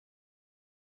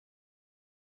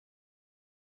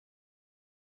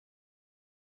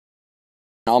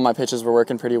All my pitches were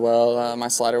working pretty well. My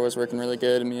slider was working really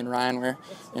good, and me and Ryan were,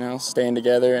 staying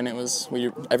together, and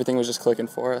everything was just clicking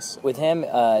for us. With him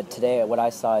today, what I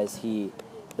saw is his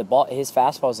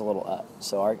fastball was a little up.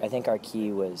 So I think our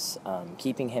key was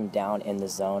keeping him down in the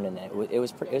zone, and it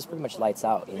was pretty much lights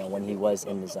out, when he was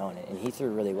in the zone, and he threw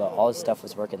really well. All his stuff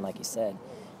was working, like he said,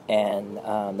 and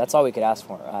that's all we could ask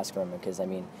for him, because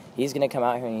he's going to come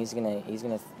out here and he's going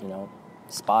to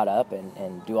spot up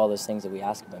and do all those things that we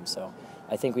ask of him. So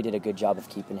I think we did a good job of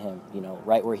keeping him,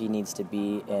 right where he needs to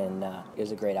be, and it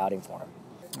was a great outing for him.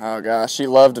 Oh gosh, you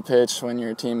love to pitch when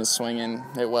your team is swinging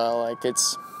it well.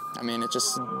 It's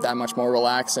just that much more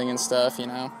relaxing and stuff.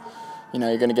 You're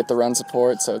going to get the run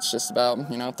support, so it's just about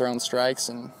throwing strikes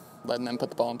and letting them put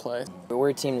the ball in play. We're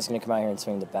a team that's going to come out here and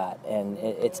swing the bat, and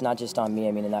it's not just on me.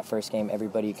 In that first game,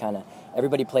 everybody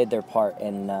played their part,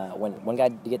 and when one guy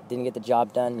didn't get the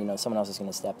job done, someone else is going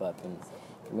to step up. And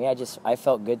for me, I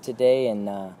felt good today, and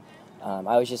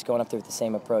I was just going up there with the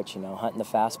same approach, hunting the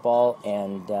fastball,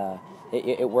 and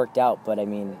it worked out. But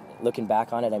looking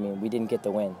back on it, we didn't get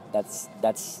the win. It's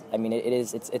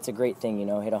a great thing,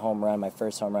 hit a home run, my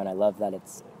first home run. I love that. It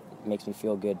makes me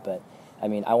feel good, but I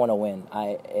want to win.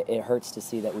 It hurts to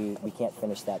see that we can't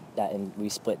finish that and we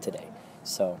split today.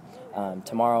 So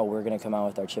tomorrow we're going to come out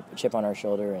with our chip on our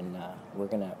shoulder, and we're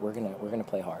gonna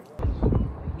play hard.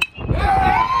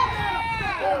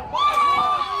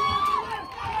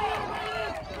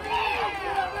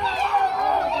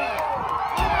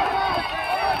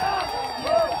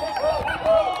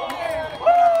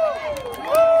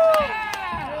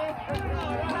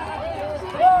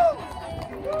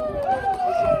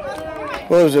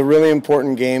 Well, it was a really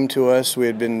important game to us. We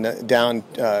had been down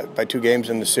by 2 games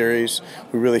in the series.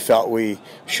 We really felt we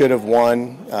should have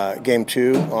won Game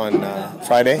 2 on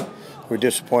Friday. We're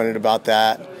disappointed about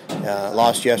that.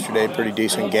 Lost yesterday, pretty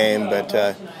decent game.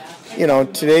 But,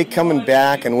 today coming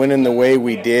back and winning the way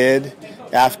we did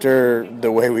after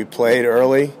the way we played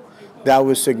early, that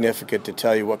was significant to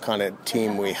tell you what kind of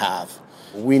team we have.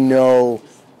 We know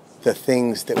the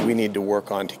things that we need to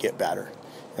work on to get better.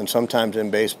 And sometimes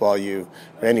in baseball, or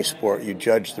any sport, you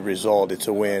judge the result. It's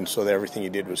a win, so that everything you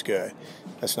did was good.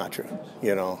 That's not true,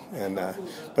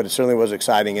 but it certainly was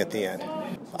exciting at the end.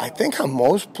 I think I'm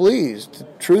most pleased,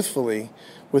 truthfully,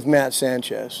 with Matt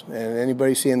Sanchez. And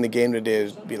anybody seeing the game today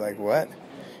is be like, what?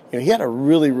 He had a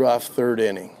really rough third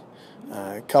inning.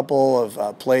 A couple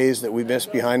of plays that we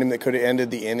missed behind him that could have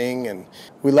ended the inning, and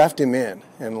we left him in.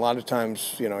 And a lot of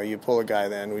times, you pull a guy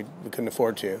then, we couldn't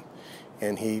afford to.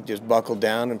 And he just buckled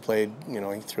down and played, he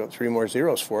threw up 3 more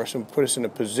zeros for us and put us in a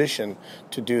position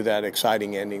to do that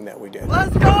exciting ending that we did.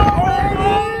 Let's go!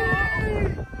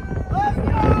 Let's go!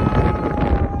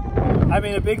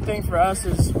 A big thing for us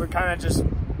is we're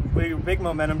a big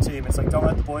momentum team. It's like, don't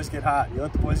let the boys get hot. You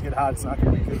let the boys get hot, it's not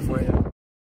going to be good for you.